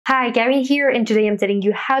Hi, Gary here, and today I'm telling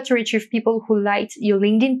you how to retrieve people who liked your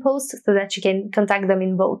LinkedIn post so that you can contact them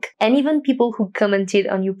in bulk, and even people who commented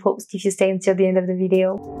on your post if you stay until the end of the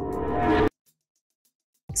video.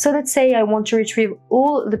 So let's say I want to retrieve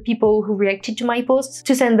all the people who reacted to my post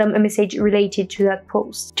to send them a message related to that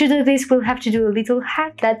post. To do this, we'll have to do a little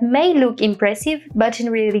hack that may look impressive, but in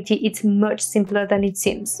reality it's much simpler than it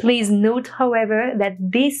seems. Please note, however, that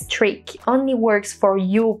this trick only works for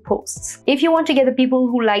your posts. If you want to get the people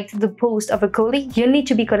who liked the post of a colleague, you'll need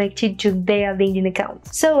to be connected to their LinkedIn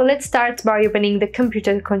account. So let's start by opening the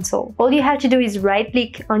computer console. All you have to do is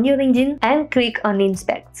right-click on your LinkedIn and click on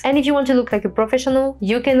Inspect. And if you want to look like a professional,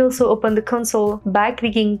 you can also open the console by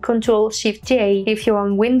clicking Ctrl-Shift-J if you're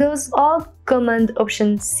on Windows, or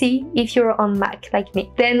Command-Option-C if you're on Mac like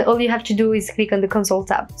me. Then all you have to do is click on the console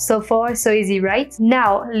tab. So far, so easy, right?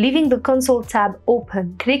 Now, leaving the console tab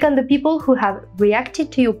open, click on the people who have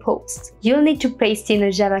reacted to your post. You'll need to paste in a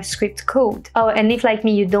JavaScript code. Oh, and if like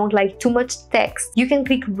me you don't like too much text, you can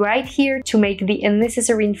click right here to make the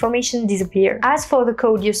unnecessary information disappear. As for the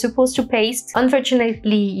code you're supposed to paste,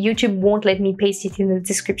 unfortunately YouTube won't let me paste it in the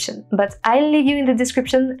description, but I'll leave you in the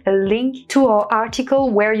description a link to our article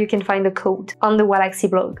where you can find the code on the Waalaxy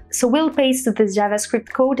blog. So we'll paste the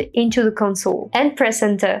JavaScript code into the console and press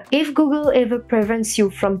enter. If Google ever prevents you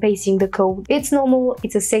from pasting the code, it's normal,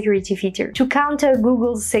 it's a security feature. To counter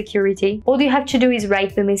Google's security, all you have to do is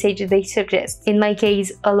write the message they suggest, in my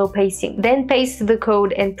case, allow pasting. Then paste the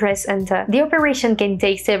code and press enter. The operation can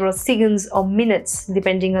take several seconds or minutes,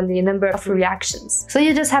 depending on the number of reactions. So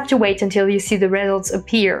you just have to wait until you see the results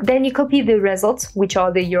appear. Then you copy the results, which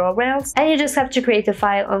are the URLs, and you just have to create a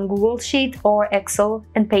file on Google Sheet or Excel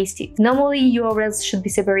and paste it. Normally URLs should be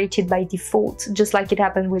separated by default, just like it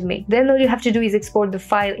happened with me. Then all you have to do is export the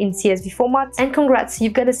file in CSV format, and congrats,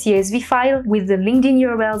 you've got a CSV file with the LinkedIn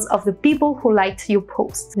URLs of the people who liked your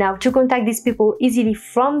post. Now, to contact these people easily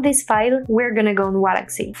from this file, we're gonna go on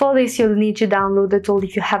Waalaxy. For this, you'll need to download the tool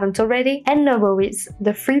if you haven't already, and no worries,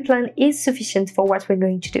 the free plan is sufficient for what we're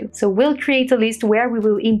going to do. So we'll create a list where we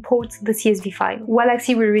will import the CSV file.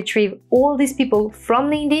 Waalaxy will retrieve all these people from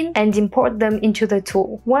LinkedIn and import them into the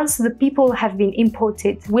tool. Once the people have been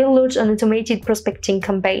imported, we'll launch an automated prospecting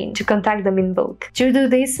campaign to contact them in bulk. To do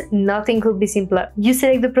this, nothing could be simpler. You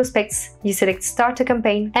select the prospects, you select start a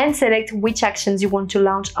campaign, and select which actions you want to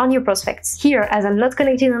launch on your prospects. Here, as I'm not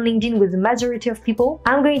connected on LinkedIn with the majority of people,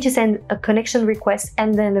 I'm going to send a connection request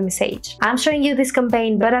and then a message. I'm showing you this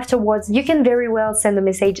campaign, but afterwards you can very well send a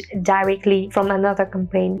message directly from another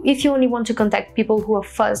campaign if you only want to contact people who are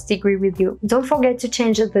first agree with you. Don't forget to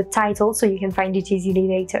change the title so you can find it easily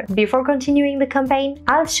later. Before continuing the campaign,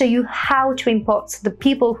 I'll show you how to import the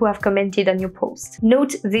people who have commented on your post.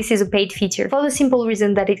 Note, this is a paid feature for the simple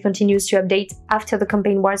reason that it continues to update after the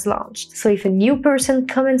campaign was launched. So if a new person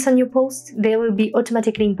comments on your post, they will be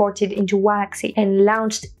automatically imported into Waalaxy and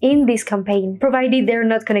launched in this campaign, provided they're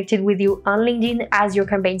not connected with you on LinkedIn as your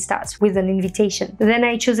campaign starts with an invitation. Then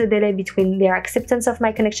I choose a delay between their acceptance of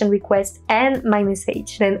my connection request and my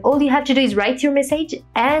message. Then all you have to do is write your message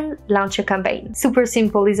and launch your campaign. Super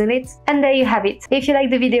simple, isn't it? And there you have it. If you like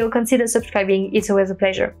the video, consider subscribing, it's always a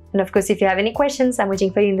pleasure. And of course, if you have any questions, I'm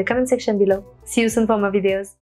waiting for you in the comment section below. See you soon for more videos.